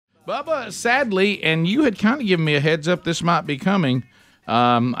Bubba, sadly, and you had kind of given me a heads up this might be coming.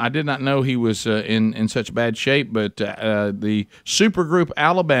 I did not know he was in such bad shape, but the supergroup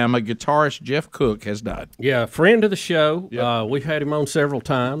Alabama guitarist Jeff Cook has died. Yeah, friend of the show. Yep. We've had him on several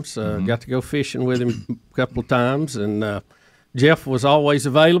times. Got to go fishing with him a couple of times, and Jeff was always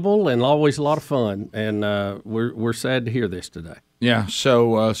available and always a lot of fun. And we're sad to hear this today. Yeah,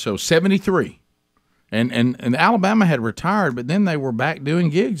 so 73. And Alabama had retired, but then they were back doing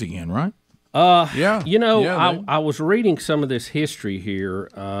gigs again, right? I was reading some of this history here.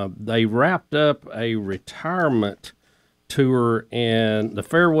 They wrapped up a retirement tour and the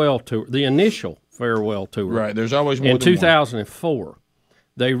farewell tour, the initial farewell tour. Right, there's always more in than 2004. One.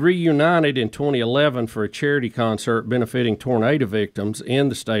 They reunited in 2011 for a charity concert benefiting tornado victims in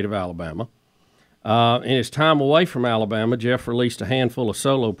the state of Alabama. In his time away from Alabama, Jeff released a handful of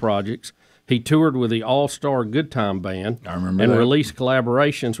solo projects. He toured with the All-Star Good Time Band and released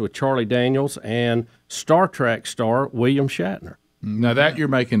collaborations with Charlie Daniels and Star Trek star William Shatner. Now that you're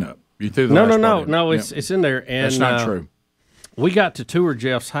making up. You threw the No, it's in there. And, that's not true. We got to tour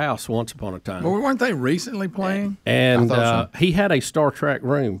Jeff's house once upon a time. Well, weren't they recently playing? And he had a Star Trek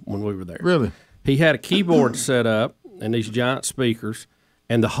room when we were there. Really? He had a keyboard set up and these giant speakers,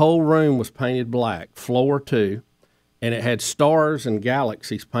 and the whole room was painted black, floor to. And it had stars and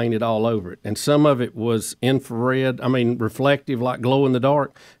galaxies painted all over it. And some of it was infrared, reflective, like glow in the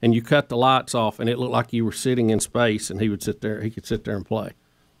dark. And you cut the lights off, and it looked like you were sitting in space, and he could sit there and play.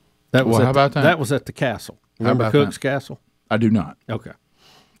 How about that? That was at the castle. Remember Cook's Castle? I do not. Okay.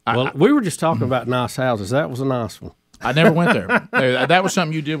 Well, we were just talking about nice houses. That was a nice one. I never went there. That was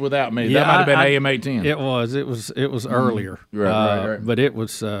something you did without me. Yeah, that might have been AM 810. It was earlier. Right. But it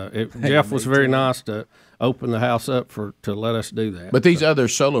was Jeff was very nice to open the house up to let us do that. But these other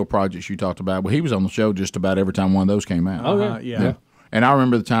solo projects you talked about, well, he was on the show just about every time one of those came out. Oh, yeah. And I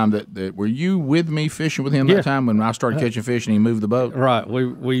remember the time that were you with me fishing with him that time when I started catching fish and he moved the boat? Right.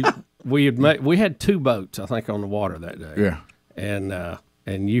 We had two boats, I think, on the water that day. Yeah.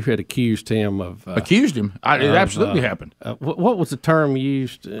 And you had accused him of accused him. It absolutely happened. What was the term you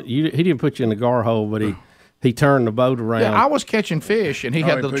used? He didn't put you in the gar hole, but he turned the boat around. Yeah, I was catching fish, and he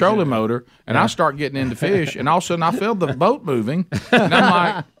had the trolling motor, and I start getting into fish, and all of a sudden I feel the boat moving, and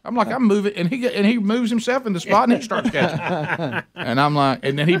I'm moving, and he moves himself in the spot, and he starts catching. And I'm like,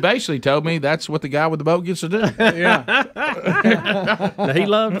 and then he basically told me that's what the guy with the boat gets to do. Yeah. Now, he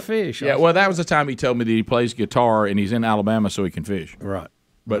loved to fish. Yeah, well, that was the time he told me that he plays guitar, and he's in Alabama so he can fish. Right.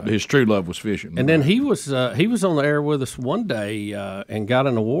 But his true love was fishing. And then he was on the air with us one day and got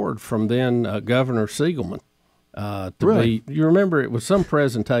an award from then Governor Siegelman. Really? You remember it was some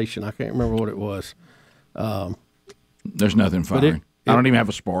presentation. I can't remember what it was. There's nothing firing. I don't even have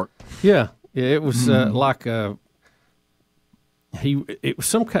a spark. Yeah, it was like it was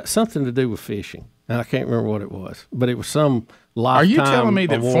something to do with fishing. And I can't remember what it was, but it was some lifetime. Are you telling me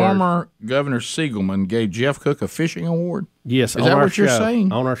that award. former Governor Siegelman gave Jeff Cook a fishing award? Yes, is that what you're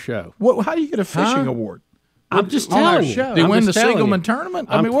saying? On our show. How do you get a fishing award? I'm just telling you. Did he win the Siegelman tournament?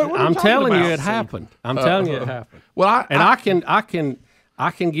 I mean, what are I'm you telling about? you it happened. I'm telling you it happened. Well,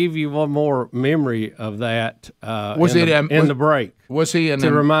 I can give you one more memory of that. In the break? Was he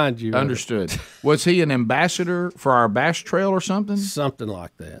to remind you? Understood. Was he an ambassador for our bass trail or something? Something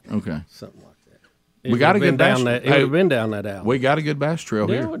like that. Okay. Something like that. We got a good bass. It would have been down that alley. We got a good bass trail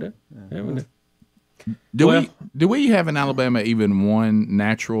here. Yeah, we do. Yeah, we do. Do we have in Alabama even one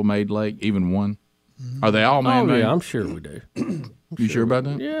natural made lake? Even one? Are they all man-made? Oh, yeah, I'm sure we do. You sure about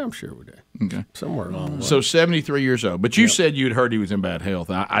that? Yeah, I'm sure we do. Okay. Somewhere along the way. So 73 years old. But you said you'd heard he was in bad health.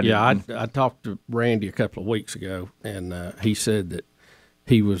 I talked to Randy a couple of weeks ago, and he said that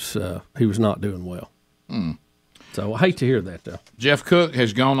he was not doing well. So I hate to hear that, though. Jeff Cook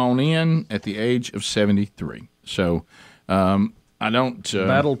has gone on in at the age of 73. So I don't...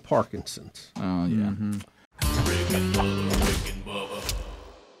 battled Parkinson's. Oh, yeah.